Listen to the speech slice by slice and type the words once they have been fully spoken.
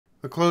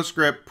a close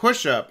grip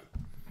push-up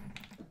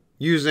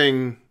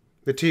using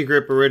the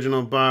TGrip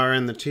original bar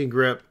and the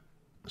TGrip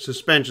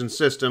suspension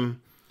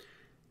system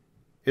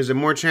is a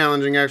more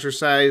challenging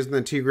exercise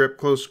than the TGrip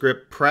close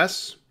grip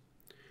press.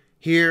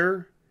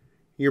 Here,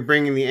 you're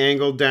bringing the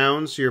angle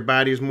down so your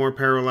body is more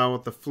parallel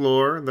with the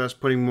floor, thus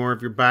putting more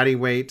of your body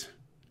weight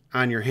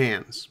on your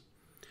hands.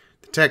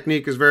 The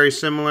technique is very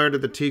similar to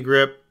the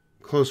TGrip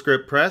close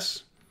grip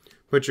press.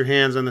 Put your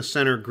hands on the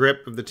center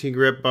grip of the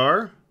TGrip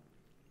bar.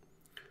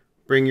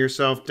 Bring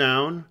yourself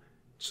down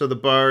so the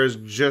bar is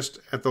just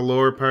at the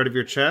lower part of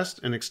your chest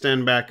and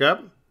extend back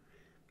up.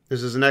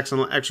 This is an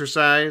excellent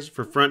exercise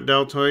for front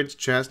deltoids,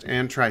 chest,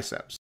 and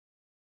triceps.